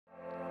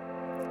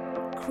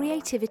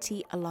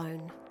Creativity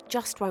alone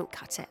just won't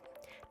cut it.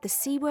 The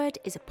C Word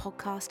is a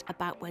podcast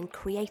about when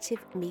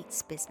creative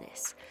meets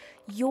business.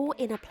 You're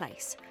in a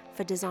place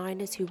for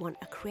designers who want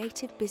a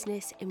creative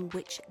business in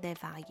which they're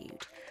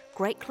valued,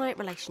 great client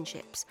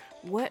relationships,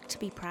 work to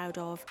be proud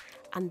of,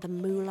 and the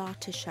moolah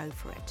to show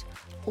for it,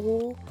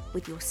 all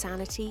with your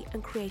sanity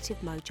and creative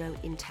mojo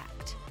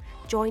intact.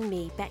 Join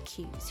me, Beck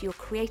Hughes, your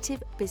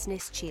creative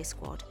business cheer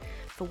squad,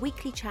 for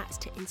weekly chats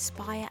to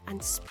inspire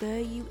and spur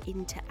you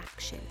into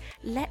action.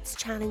 Let's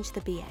challenge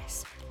the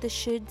BS, the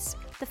shoulds,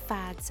 the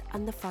fads,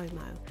 and the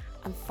FOMO,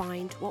 and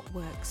find what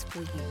works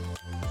for you.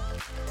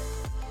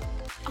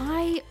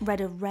 I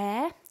read a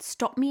rare,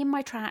 stop me in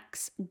my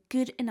tracks,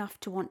 good enough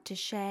to want to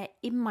share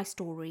in my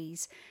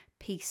stories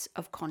piece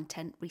of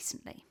content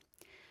recently.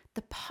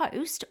 The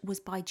post was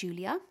by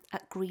Julia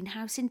at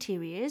Greenhouse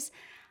Interiors,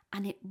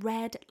 and it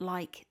read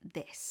like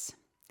this.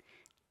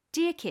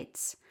 Dear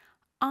kids,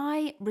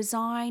 I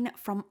resign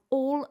from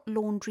all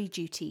laundry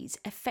duties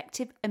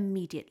effective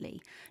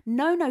immediately.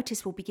 No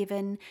notice will be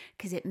given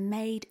because it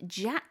made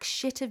jack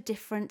shit of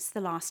difference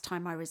the last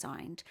time I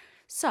resigned.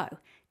 So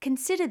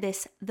consider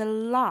this the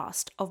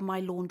last of my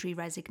laundry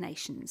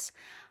resignations.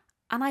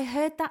 And I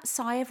heard that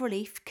sigh of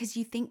relief because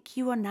you think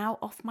you are now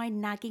off my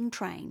nagging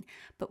train.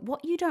 But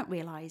what you don't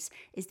realise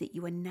is that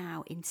you are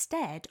now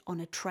instead on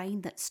a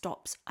train that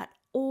stops at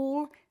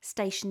all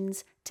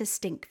stations to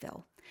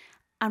Stinkville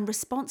and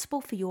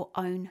responsible for your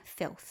own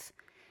filth.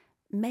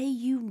 May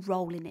you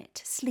roll in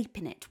it, sleep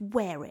in it,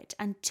 wear it,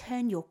 and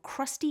turn your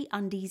crusty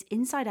undies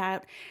inside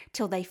out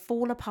till they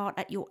fall apart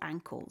at your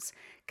ankles,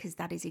 because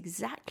that is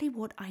exactly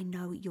what I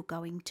know you're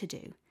going to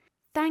do.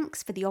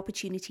 Thanks for the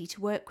opportunity to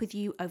work with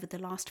you over the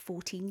last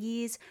 14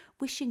 years.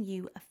 Wishing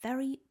you a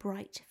very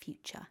bright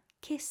future.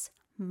 Kiss,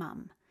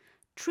 Mum.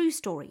 True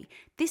story.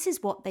 This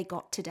is what they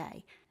got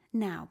today.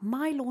 Now,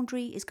 my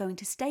laundry is going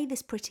to stay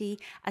this pretty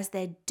as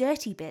their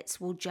dirty bits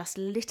will just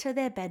litter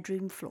their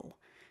bedroom floor.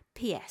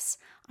 P.S.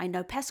 I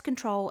know pest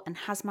control and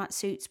hazmat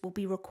suits will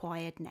be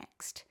required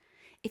next.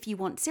 If you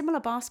want similar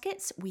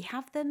baskets, we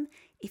have them.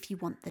 If you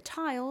want the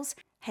tiles,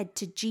 head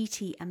to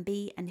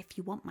GT&B, and if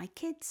you want my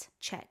kids,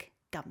 check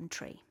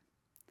Gumtree.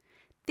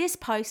 This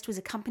post was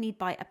accompanied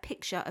by a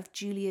picture of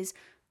Julia's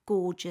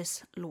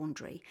gorgeous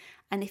laundry.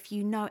 And if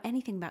you know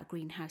anything about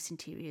Greenhouse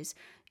Interiors,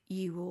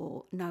 you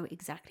will know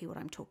exactly what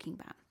I'm talking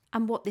about.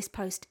 And what this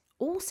post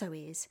also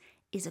is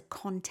a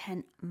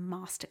content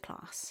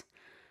masterclass.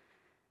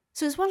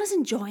 So as well as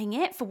enjoying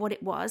it for what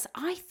it was,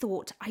 I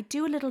thought I'd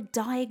do a little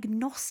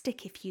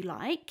diagnostic, if you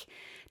like,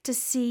 to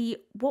see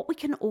what we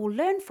can all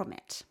learn from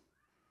it.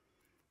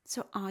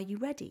 So are you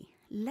ready?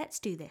 Let's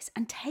do this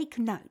and take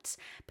notes,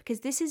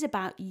 because this is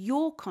about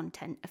your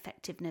content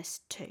effectiveness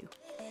too.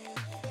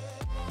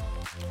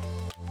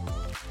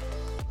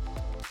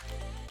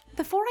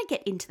 Before I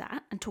get into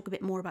that and talk a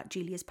bit more about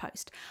Julia's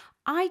post,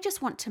 I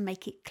just want to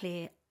make it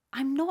clear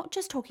I'm not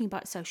just talking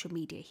about social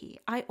media here.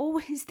 I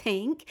always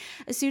think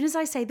as soon as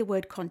I say the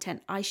word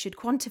content, I should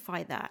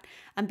quantify that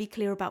and be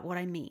clear about what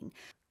I mean.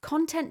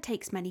 Content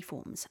takes many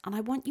forms, and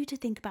I want you to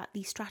think about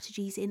these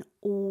strategies in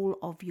all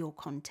of your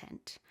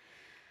content.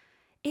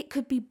 It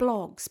could be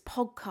blogs,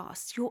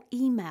 podcasts, your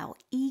email,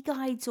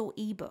 e-guides or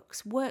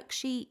ebooks,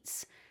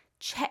 worksheets,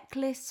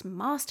 checklists,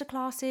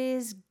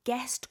 masterclasses,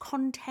 guest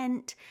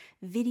content,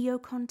 video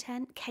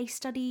content, case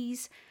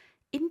studies,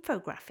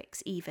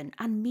 infographics even,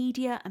 and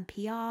media and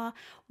PR,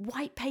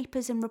 white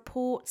papers and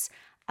reports,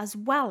 as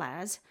well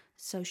as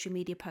social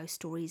media post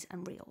stories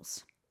and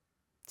reels.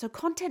 So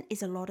content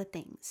is a lot of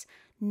things,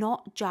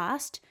 not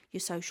just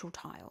your social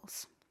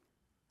tiles.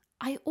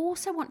 I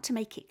also want to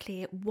make it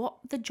clear what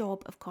the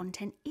job of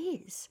content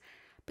is,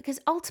 because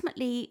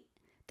ultimately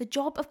the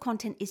job of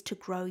content is to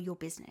grow your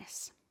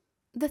business.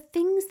 The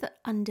things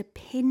that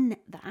underpin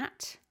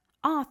that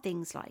are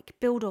things like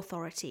build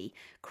authority,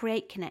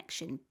 create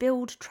connection,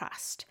 build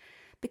trust,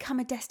 become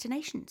a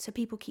destination so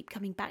people keep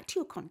coming back to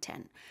your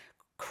content,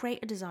 create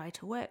a desire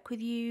to work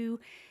with you,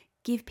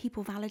 give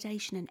people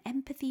validation and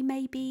empathy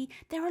maybe.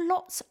 There are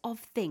lots of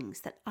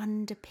things that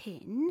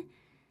underpin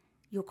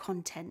your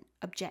content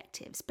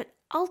objectives, but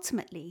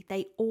ultimately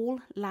they all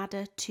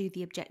ladder to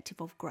the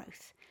objective of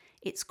growth.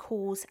 It's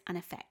cause and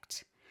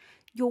effect.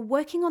 You're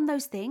working on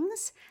those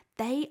things,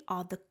 they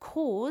are the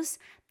cause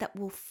that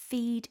will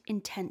feed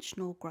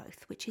intentional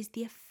growth, which is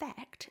the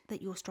effect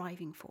that you're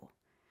striving for.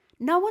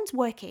 No one's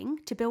working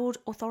to build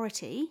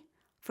authority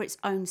for its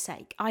own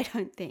sake, I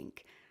don't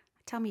think.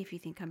 Tell me if you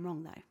think I'm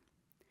wrong though.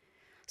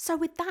 So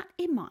with that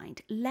in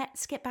mind,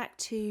 let's get back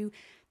to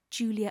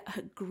Julia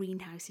at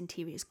Greenhouse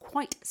Interiors.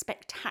 Quite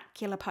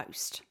spectacular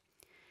post.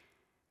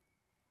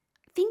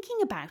 Thinking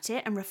about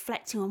it and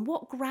reflecting on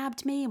what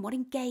grabbed me and what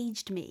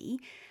engaged me,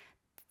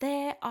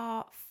 there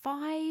are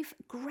 5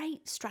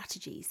 great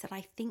strategies that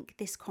I think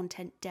this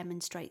content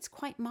demonstrates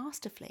quite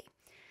masterfully,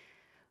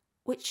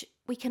 which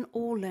we can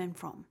all learn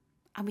from,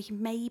 and we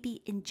can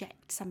maybe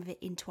inject some of it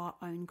into our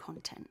own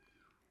content.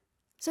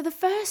 So the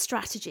first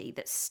strategy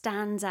that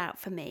stands out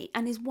for me,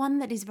 and is one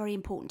that is very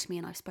important to me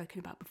and I've spoken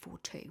about before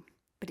too,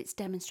 but it's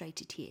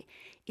demonstrated here,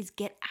 is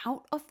get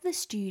out of the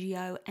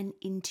studio and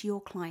into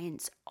your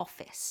client's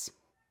office.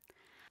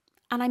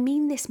 And I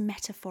mean this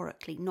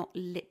metaphorically, not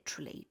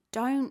literally.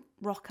 Don't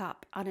rock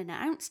up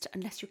unannounced,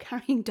 unless you're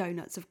carrying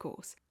donuts, of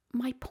course.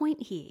 My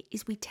point here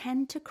is we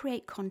tend to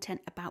create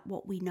content about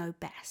what we know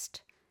best,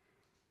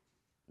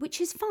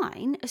 which is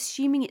fine,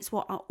 assuming it's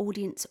what our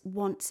audience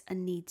wants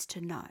and needs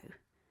to know.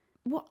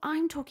 What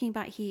I'm talking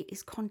about here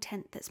is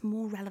content that's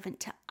more relevant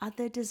to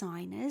other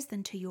designers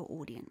than to your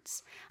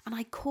audience, and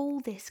I call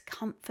this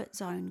comfort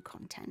zone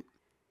content.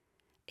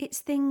 It's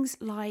things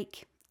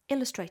like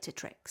Illustrator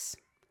tricks,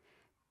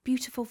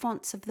 beautiful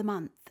fonts of the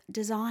month,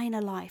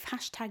 designer life,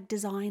 hashtag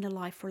designer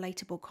life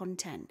relatable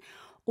content,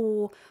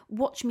 or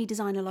watch me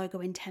design a logo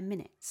in 10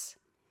 minutes.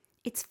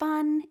 It's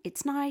fun,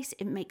 it's nice,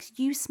 it makes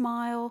you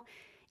smile,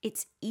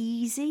 it's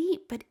easy,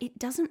 but it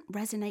doesn't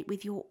resonate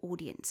with your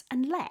audience,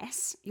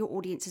 unless your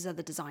audience is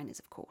other designers,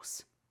 of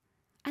course.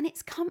 And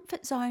it's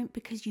comfort zone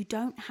because you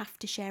don't have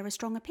to share a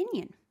strong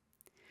opinion.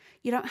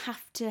 You don't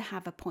have to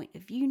have a point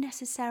of view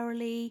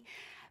necessarily,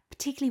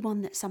 particularly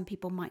one that some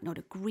people might not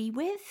agree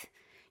with.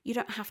 You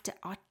don't have to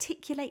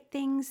articulate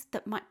things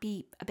that might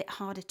be a bit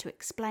harder to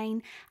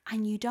explain,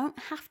 and you don't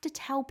have to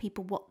tell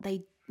people what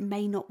they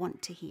may not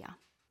want to hear.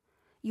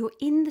 You're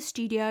in the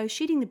studio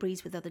shooting the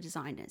breeze with other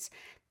designers.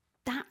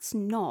 That's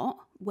not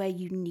where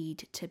you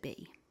need to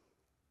be.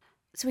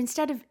 So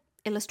instead of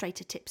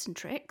Illustrator tips and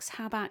tricks,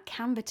 how about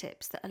Canva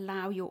tips that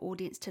allow your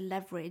audience to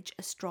leverage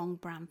a strong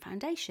brand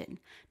foundation,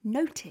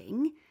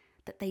 noting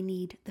that they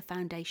need the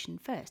foundation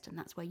first, and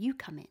that's where you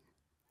come in.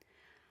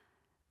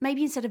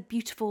 Maybe instead of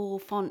beautiful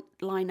font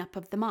lineup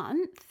of the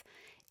month,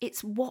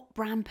 it's what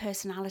brand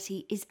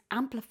personality is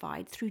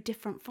amplified through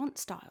different font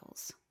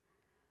styles.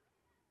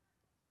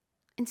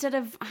 Instead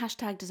of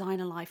hashtag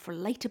designer life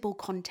relatable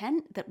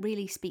content that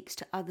really speaks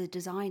to other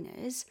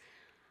designers,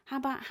 how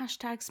about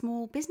hashtag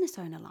small business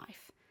owner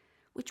life,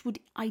 which would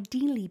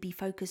ideally be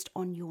focused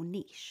on your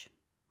niche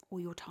or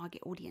your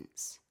target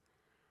audience?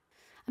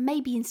 And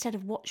maybe instead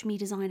of watch me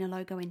design a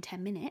logo in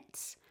 10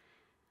 minutes,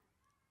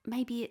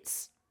 maybe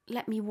it's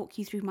let me walk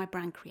you through my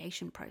brand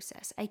creation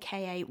process,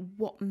 aka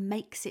what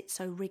makes it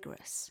so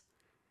rigorous.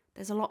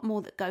 There's a lot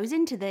more that goes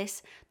into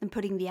this than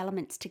putting the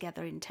elements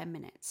together in 10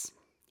 minutes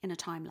in a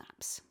time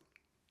lapse.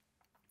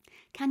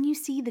 Can you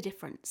see the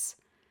difference?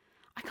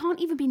 I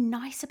can't even be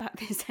nice about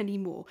this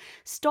anymore.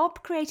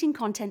 Stop creating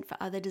content for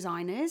other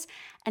designers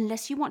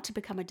unless you want to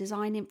become a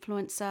design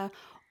influencer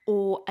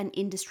or an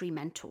industry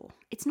mentor.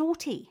 It's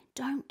naughty.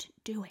 Don't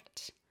do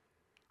it.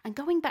 And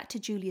going back to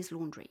Julia's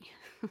laundry,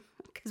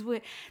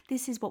 because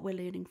this is what we're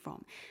learning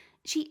from.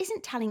 She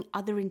isn't telling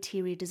other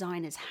interior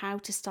designers how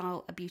to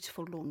style a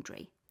beautiful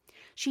laundry.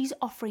 She's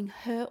offering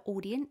her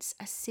audience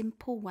a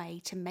simple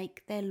way to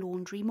make their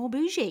laundry more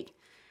bougie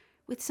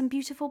with some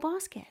beautiful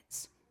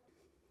baskets.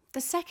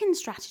 The second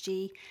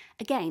strategy,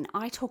 again,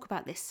 I talk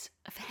about this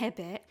a fair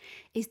bit,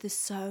 is the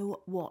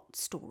so what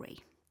story.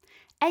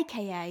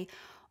 AKA,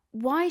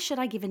 why should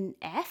I give an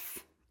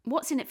F?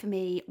 What's in it for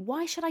me?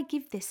 Why should I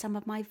give this some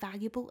of my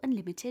valuable and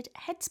limited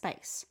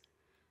headspace?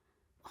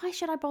 Why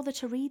should I bother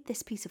to read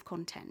this piece of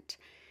content?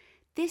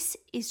 This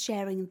is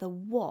sharing the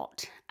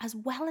what as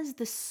well as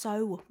the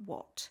so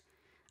what.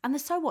 And the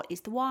so what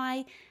is the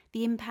why,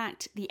 the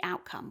impact, the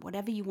outcome,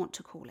 whatever you want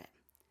to call it.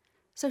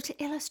 So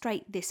to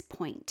illustrate this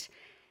point,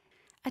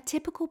 a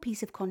typical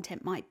piece of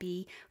content might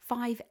be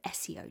 5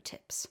 SEO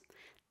tips.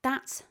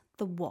 That's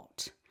the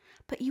what.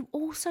 But you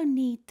also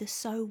need the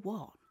so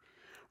what.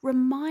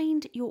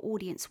 Remind your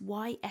audience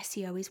why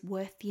SEO is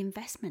worth the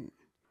investment.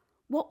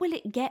 What will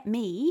it get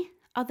me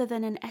other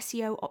than an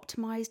SEO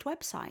optimized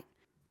website?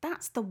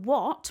 That's the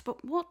what,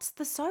 but what's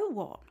the so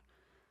what?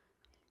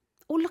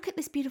 Or look at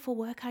this beautiful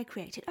work I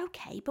created.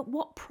 Okay, but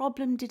what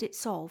problem did it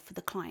solve for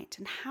the client,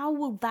 and how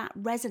will that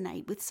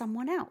resonate with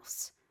someone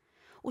else?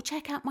 Or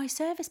check out my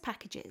service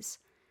packages.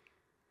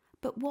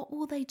 But what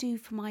will they do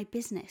for my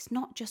business,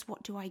 not just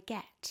what do I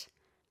get?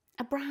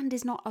 A brand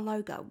is not a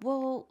logo.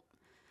 Well,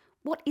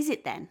 what is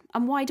it then?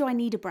 And why do I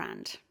need a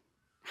brand?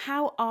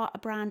 How are a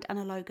brand and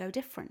a logo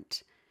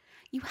different?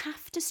 You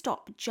have to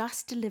stop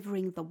just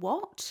delivering the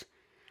what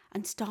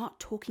and start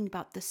talking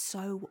about the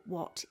so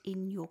what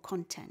in your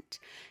content.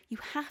 You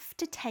have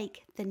to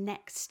take the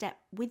next step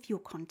with your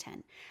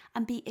content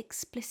and be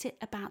explicit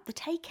about the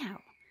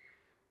takeout.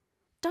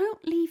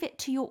 Don't leave it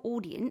to your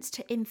audience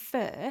to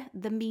infer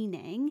the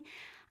meaning,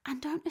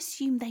 and don't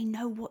assume they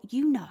know what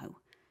you know.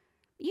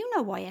 You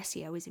know why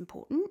SEO is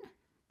important,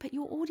 but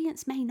your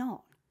audience may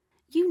not.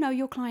 You know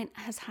your client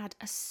has had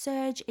a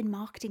surge in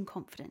marketing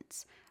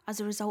confidence as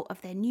a result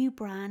of their new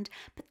brand,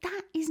 but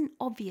that isn't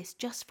obvious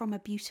just from a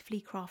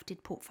beautifully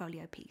crafted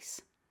portfolio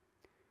piece.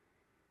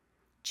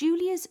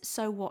 Julia's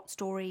so what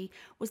story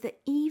was that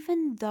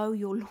even though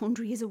your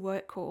laundry is a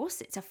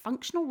workhorse, it's a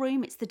functional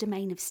room, it's the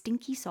domain of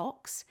stinky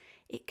socks,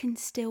 it can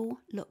still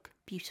look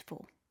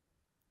beautiful.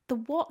 The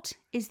what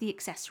is the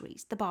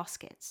accessories, the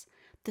baskets.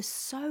 The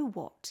so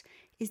what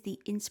is the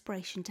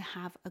inspiration to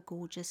have a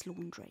gorgeous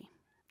laundry.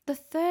 The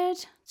third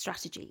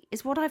strategy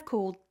is what I've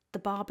called the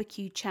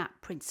barbecue chat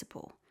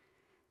principle.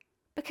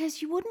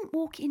 Because you wouldn't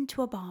walk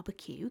into a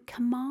barbecue,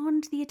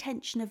 command the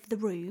attention of the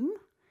room,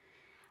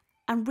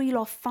 and reel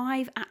off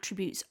 5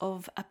 attributes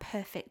of a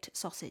perfect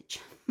sausage.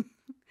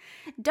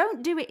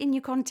 Don't do it in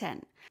your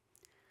content.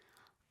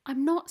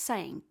 I'm not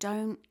saying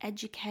don't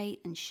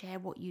educate and share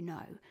what you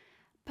know,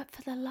 but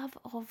for the love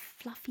of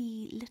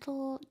fluffy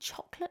little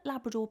chocolate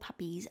Labrador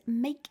puppies,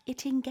 make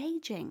it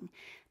engaging.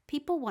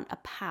 People want a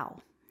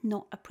pal,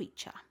 not a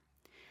preacher.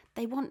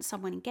 They want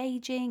someone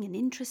engaging and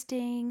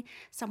interesting,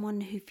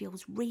 someone who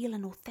feels real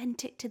and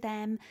authentic to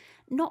them,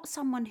 not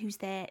someone who's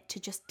there to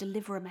just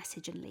deliver a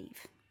message and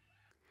leave.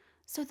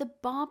 So the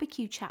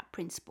barbecue chat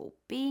principle,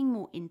 being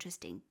more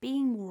interesting,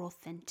 being more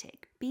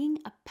authentic, being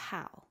a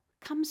pal,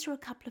 comes through a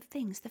couple of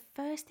things. The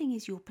first thing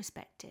is your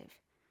perspective.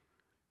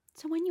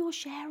 So when you're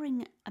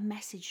sharing a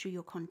message through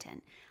your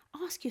content,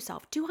 ask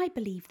yourself, do I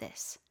believe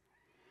this?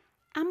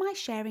 Am I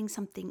sharing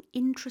something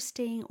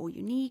interesting or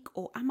unique,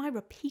 or am I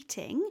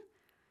repeating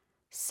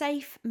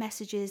safe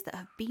messages that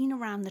have been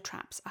around the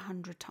traps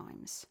 100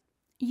 times?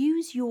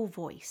 Use your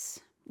voice.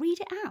 Read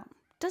it out.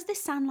 Does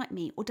this sound like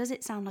me, or does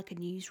it sound like a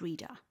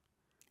newsreader?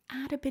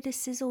 Add a bit of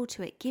sizzle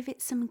to it. Give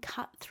it some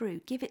cut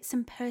through. Give it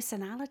some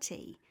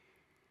personality.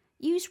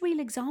 Use real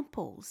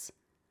examples.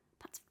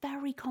 That's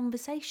very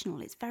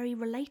conversational. It's very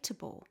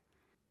relatable.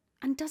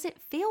 And does it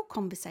feel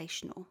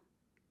conversational?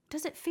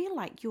 Does it feel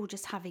like you're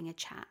just having a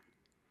chat?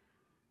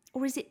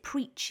 Or is it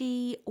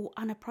preachy or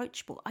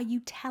unapproachable? Are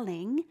you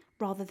telling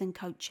rather than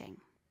coaching?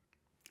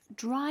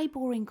 Dry,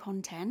 boring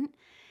content,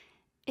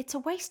 it's a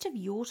waste of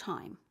your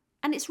time.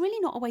 And it's really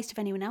not a waste of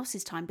anyone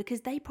else's time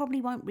because they probably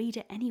won't read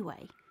it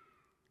anyway.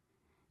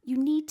 You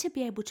need to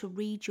be able to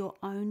read your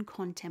own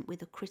content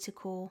with a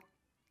critical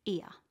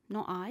ear.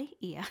 Not eye,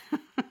 ear.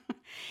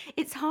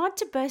 It's hard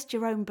to burst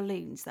your own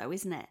balloons though,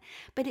 isn't it?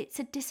 But it's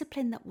a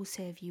discipline that will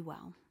serve you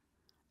well.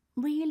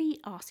 Really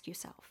ask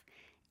yourself,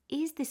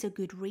 is this a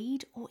good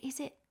read or is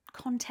it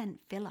content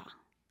filler?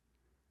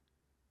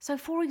 So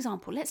for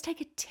example, let's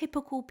take a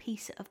typical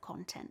piece of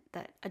content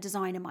that a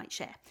designer might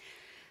share.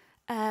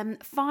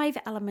 5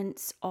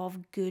 elements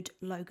of good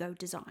logo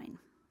design.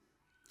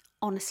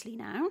 Honestly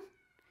now,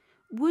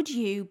 would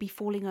you be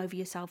falling over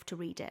yourself to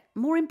read it?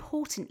 More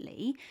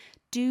importantly,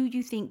 do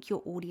you think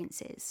your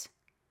audience is?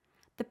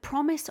 The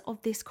promise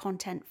of this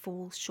content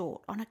falls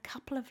short on a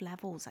couple of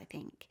levels, I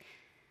think.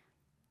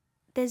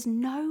 There's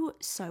no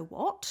so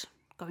what,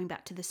 going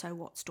back to the so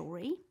what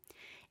story.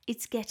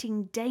 It's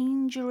getting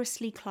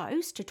dangerously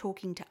close to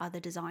talking to other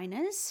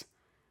designers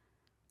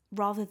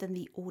rather than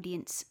the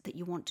audience that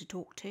you want to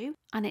talk to.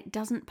 And it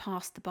doesn't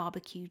pass the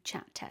barbecue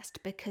chat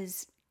test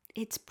because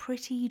it's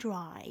pretty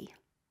dry.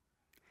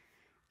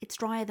 It's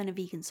drier than a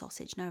vegan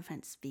sausage. No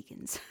offense,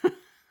 vegans.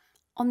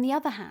 On the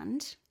other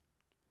hand,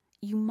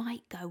 you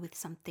might go with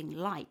something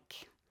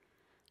like,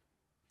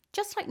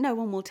 just like no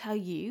one will tell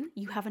you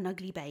you have an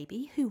ugly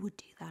baby, who would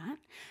do that?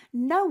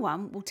 No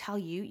one will tell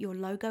you your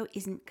logo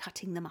isn't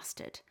cutting the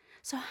mustard.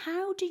 So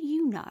how do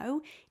you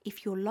know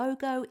if your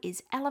logo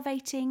is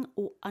elevating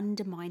or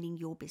undermining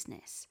your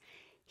business?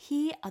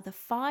 Here are the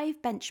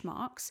 5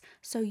 benchmarks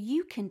so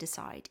you can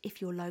decide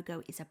if your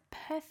logo is a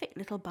perfect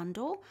little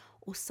bundle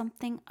or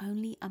something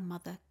only a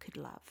mother could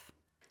love.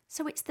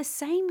 So it's the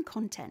same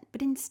content,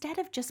 but instead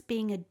of just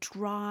being a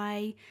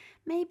dry,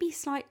 maybe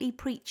slightly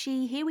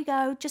preachy, here we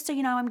go, just so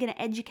you know I'm going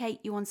to educate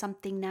you on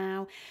something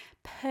now,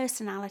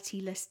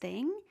 personality-less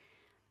thing,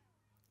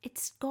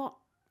 it's got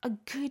a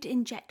good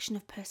injection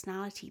of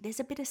personality.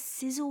 There's a bit of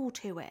sizzle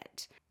to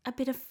it, a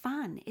bit of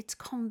fun. It's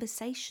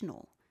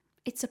conversational.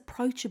 It's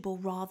approachable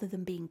rather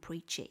than being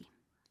preachy.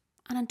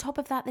 And on top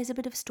of that, there's a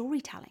bit of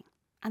storytelling.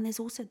 And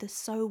there's also the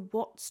so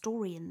what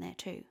story in there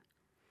too.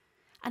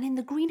 And in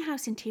the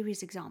greenhouse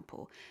interiors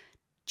example,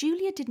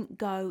 Julia didn't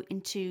go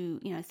into,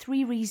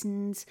 3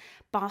 reasons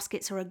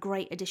baskets are a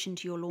great addition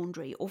to your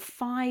laundry or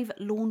 5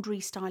 laundry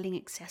styling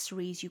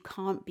accessories you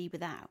can't be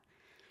without.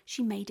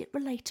 She made it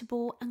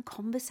relatable and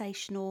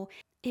conversational.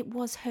 It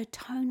was her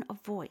tone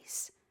of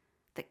voice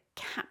that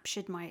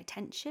captured my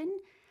attention,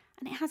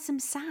 and it had some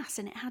sass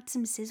and it had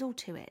some sizzle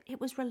to it.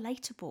 It was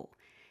relatable.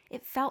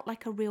 It felt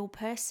like a real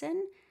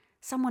person,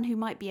 someone who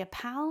might be a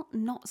pal,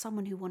 not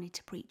someone who wanted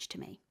to preach to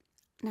me.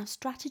 Now,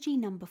 strategy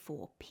number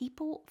 4,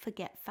 people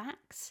forget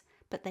facts,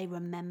 but they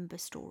remember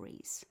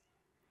stories.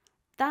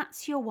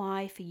 That's your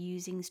why for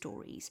using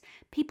stories.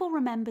 People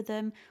remember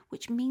them,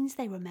 which means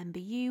they remember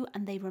you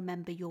and they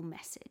remember your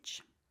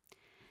message.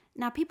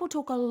 Now, people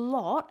talk a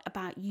lot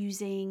about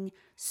using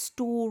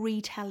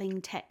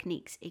storytelling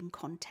techniques in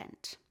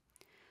content.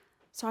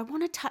 So I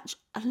want to touch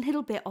a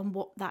little bit on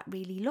what that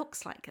really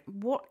looks like.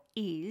 What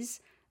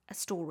is a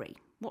story?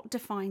 What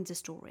defines a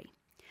story?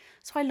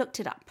 So I looked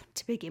it up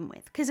to begin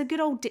with, because a good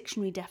old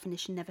dictionary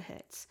definition never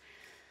hurts.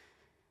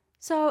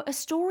 So a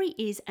story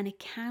is an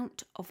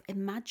account of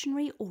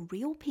imaginary or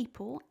real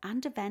people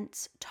and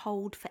events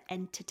told for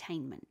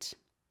entertainment.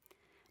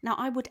 Now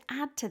I would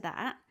add to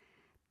that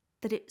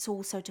it's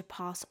also to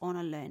pass on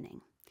a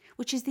learning,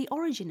 which is the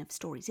origin of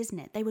stories, isn't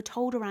it? They were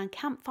told around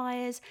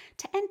campfires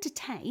to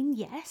entertain,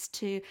 yes,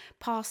 to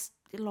pass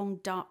along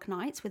dark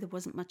nights where there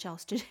wasn't much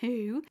else to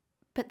do,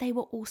 But they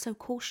were also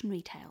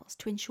cautionary tales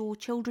to ensure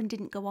children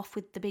didn't go off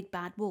with the big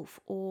bad wolf,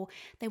 or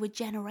they were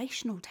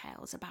generational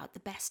tales about the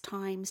best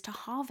times to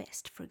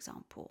harvest, for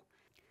example.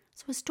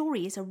 So a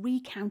story is a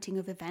recounting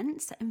of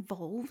events that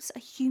involves a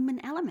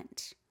human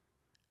element.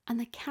 And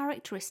the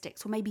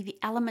characteristics, or maybe the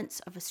elements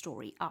of a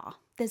story are,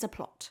 there's a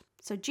plot.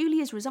 So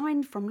Julia's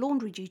resigned from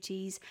laundry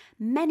duties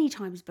many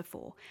times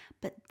before,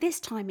 but this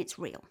time it's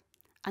real.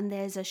 And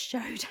there's a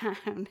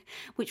showdown,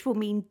 which will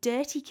mean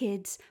dirty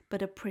kids,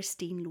 but a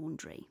pristine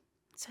laundry.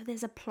 So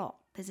there's a plot,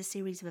 there's a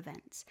series of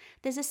events.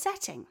 There's a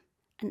setting,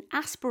 an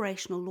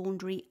aspirational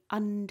laundry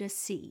under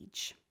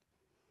siege.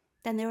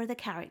 Then there are the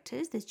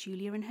characters, there's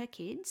Julia and her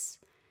kids.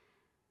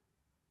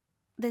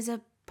 There's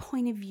a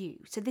point of view.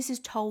 So this is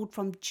told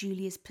from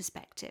Julia's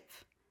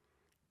perspective.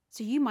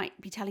 So you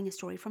might be telling a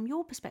story from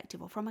your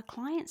perspective, or from a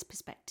client's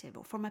perspective,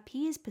 or from a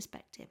peer's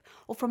perspective,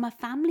 or from a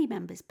family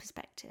member's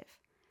perspective.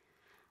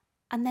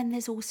 And then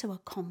there's also a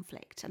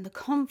conflict. And the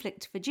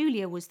conflict for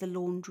Julia was the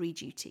laundry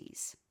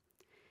duties.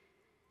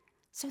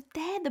 So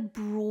they're the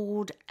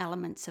broad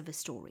elements of a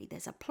story.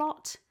 There's a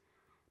plot,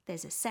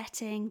 there's a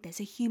setting, there's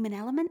a human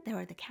element, there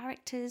are the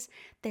characters,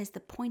 there's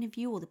the point of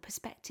view or the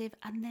perspective,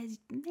 and there's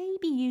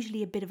maybe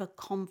usually a bit of a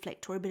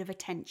conflict or a bit of a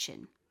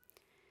tension.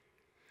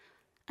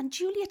 And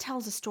Julia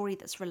tells a story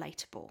that's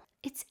relatable.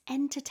 It's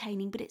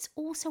entertaining, but it's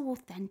also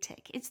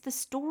authentic. It's the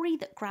story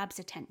that grabs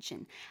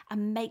attention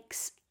and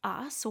makes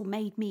us, or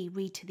made me,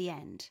 read to the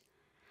end.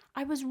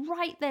 I was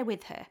right there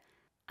with her,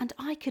 and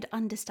I could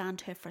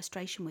understand her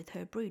frustration with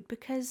her brood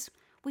because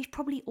we've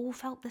probably all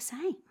felt the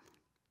same.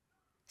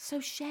 So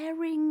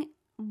sharing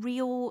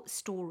real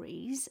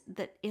stories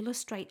that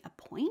illustrate a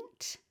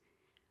point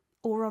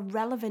or are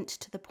relevant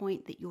to the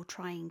point that you're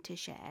trying to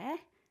share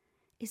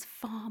is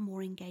far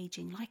more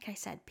engaging. Like I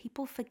said,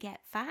 people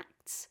forget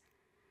facts.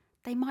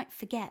 They might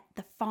forget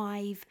the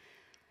 5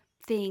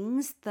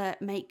 things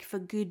that make for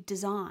good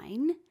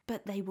design,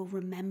 but they will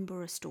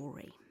remember a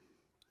story.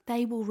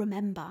 They will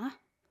remember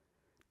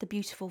the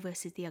beautiful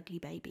versus the ugly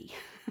baby.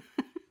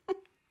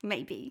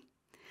 Maybe.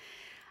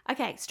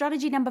 Okay,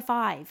 strategy number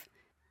 5.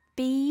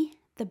 Be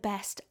the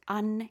best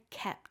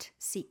unkept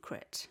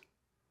secret.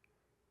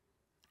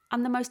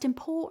 And the most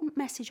important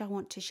message I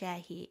want to share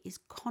here is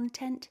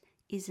content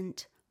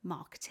isn't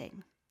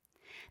marketing.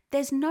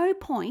 There's no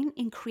point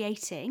in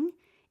creating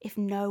if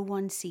no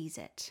one sees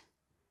it.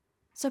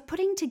 So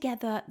putting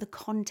together the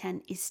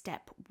content is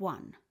step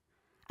 1.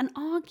 And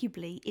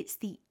arguably it's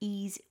the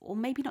easy, or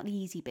maybe not the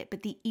easy bit,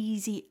 but the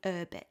easier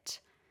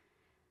bit.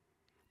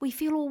 We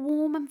feel all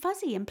warm and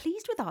fuzzy and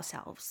pleased with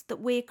ourselves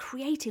that we're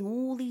creating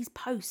all these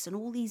posts and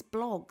all these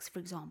blogs, for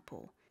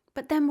example.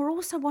 But then we're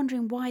also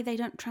wondering why they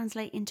don't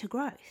translate into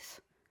growth.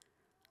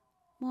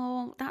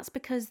 Well, that's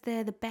because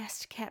they're the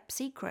best kept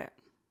secret.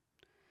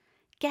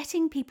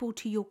 Getting people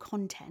to your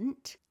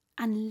content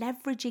and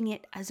leveraging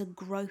it as a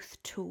growth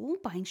tool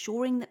by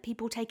ensuring that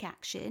people take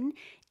action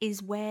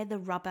is where the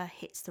rubber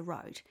hits the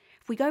road.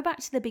 If we go back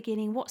to the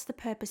beginning, what's the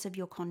purpose of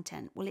your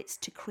content? Well, it's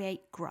to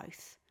create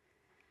growth.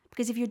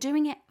 Because if you're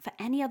doing it for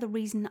any other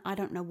reason, I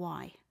don't know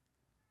why.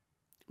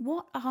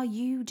 What are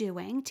you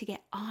doing to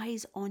get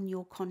eyes on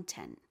your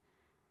content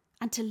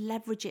and to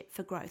leverage it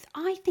for growth?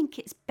 I think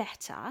it's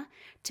better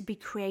to be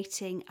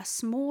creating a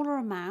smaller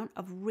amount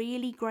of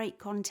really great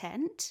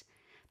content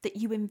that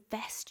you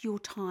invest your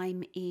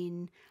time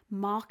in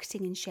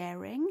marketing and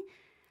sharing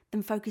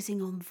than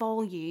focusing on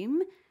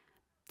volume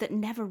that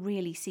never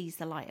really sees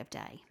the light of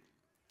day.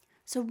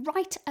 So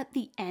right at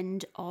the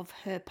end of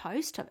her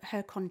post,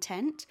 her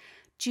content,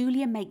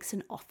 Julia makes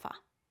an offer.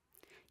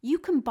 You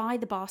can buy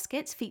the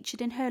baskets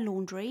featured in her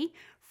laundry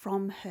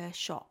from her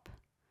shop.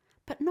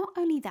 But not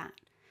only that,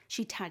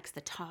 she tags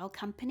the tile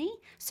company,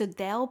 so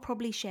they'll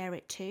probably share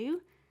it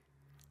too.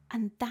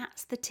 And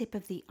that's the tip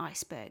of the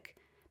iceberg.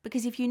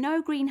 Because if you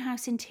know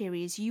Greenhouse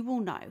Interiors, you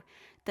will know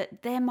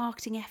that their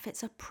marketing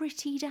efforts are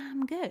pretty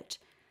damn good,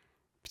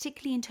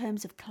 particularly in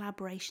terms of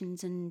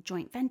collaborations and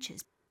joint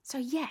ventures. So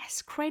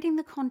yes, creating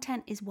the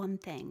content is one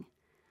thing,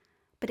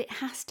 but it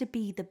has to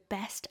be the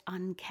best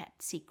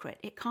unkept secret.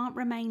 It can't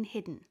remain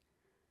hidden.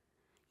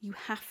 You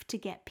have to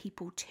get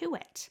people to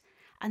it.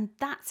 And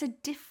that's a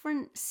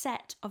different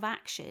set of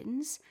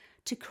actions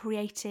to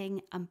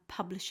creating and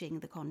publishing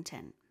the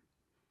content.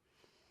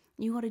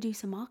 You got to do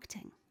some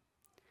marketing.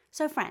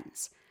 So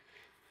friends,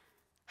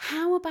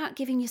 how about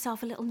giving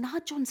yourself a little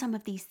nudge on some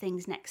of these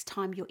things next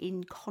time you're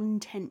in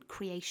content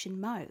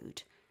creation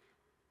mode?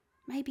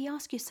 Maybe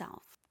ask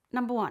yourself,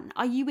 number 1,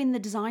 are you in the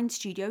design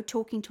studio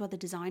talking to other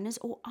designers,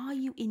 or are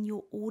you in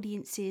your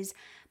audience's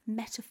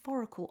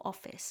metaphorical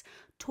office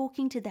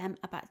talking to them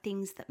about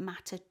things that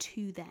matter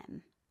to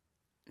them?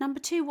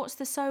 Number 2, what's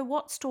the so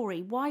what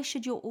story? Why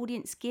should your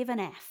audience give an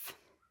F?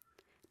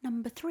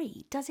 Number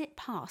 3, does it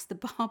pass the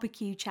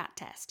barbecue chat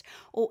test,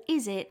 or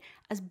is it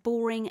as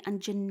boring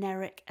and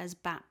generic as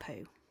bat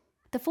poo?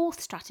 The 4th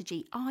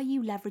strategy, are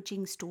you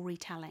leveraging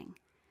storytelling?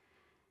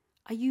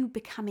 Are you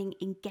becoming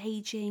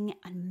engaging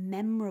and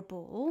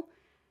memorable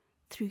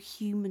through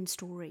human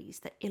stories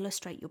that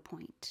illustrate your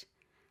point?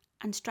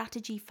 And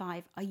strategy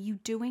 5, are you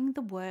doing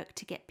the work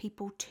to get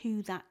people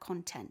to that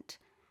content?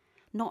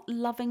 Not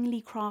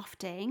lovingly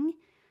crafting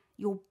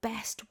your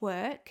best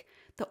work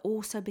that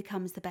also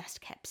becomes the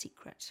best kept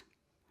secret.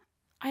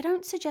 I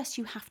don't suggest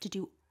you have to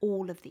do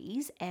all of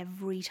these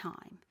every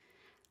time,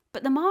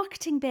 but the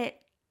marketing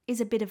bit is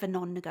a bit of a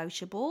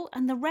non-negotiable,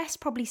 and the rest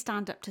probably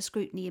stand up to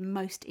scrutiny in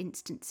most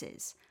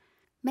instances.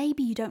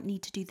 Maybe you don't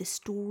need to do the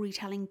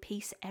storytelling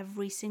piece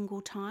every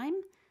single time,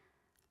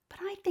 but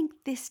I think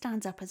this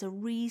stands up as a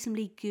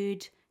reasonably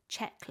good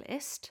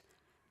checklist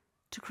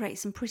to create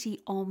some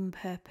pretty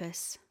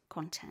on-purpose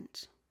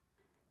content.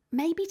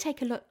 Maybe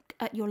take a look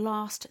at your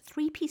last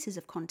 3 pieces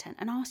of content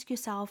and ask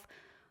yourself,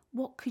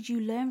 what could you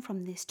learn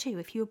from this too?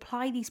 If you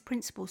apply these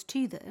principles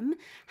to them,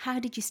 how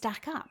did you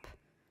stack up?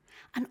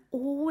 And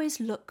always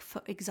look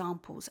for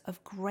examples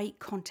of great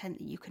content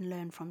that you can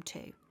learn from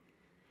too.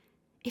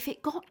 If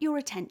it got your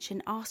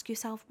attention, ask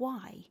yourself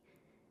why.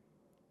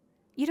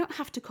 You don't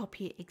have to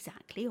copy it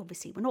exactly,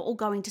 obviously. We're not all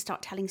going to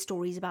start telling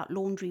stories about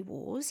laundry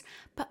wars,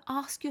 but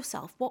ask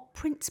yourself what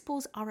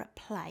principles are at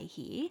play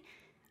here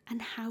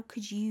and how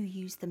could you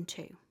use them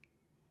too.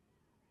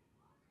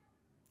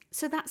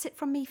 So that's it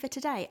from me for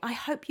today. I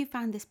hope you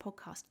found this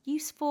podcast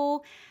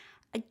useful.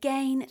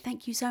 Again,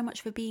 thank you so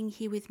much for being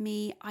here with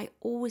me. I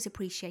always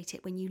appreciate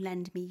it when you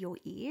lend me your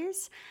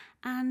ears.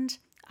 And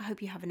I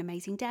hope you have an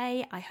amazing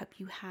day. I hope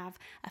you have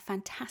a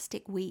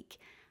fantastic week.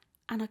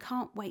 And I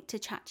can't wait to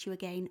chat to you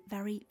again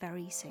very,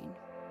 very soon.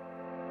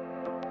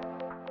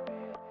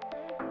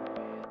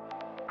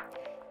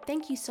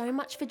 Thank you so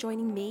much for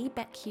joining me,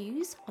 Beck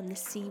Hughes, on the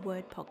C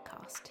Word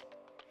podcast.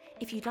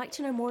 If you'd like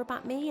to know more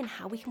about me and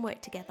how we can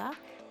work together,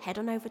 head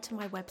on over to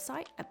my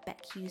website at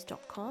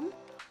beckhughes.com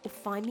or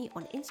find me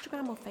on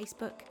Instagram or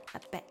Facebook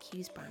at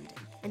BeckHughesBranding.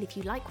 And if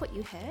you like what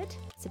you heard,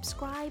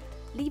 subscribe,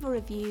 leave a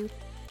review,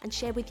 and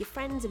share with your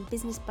friends and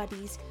business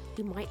buddies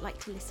who might like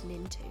to listen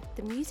in too.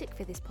 The music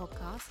for this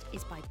podcast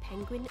is by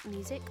Penguin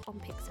Music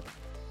on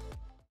Pixabay.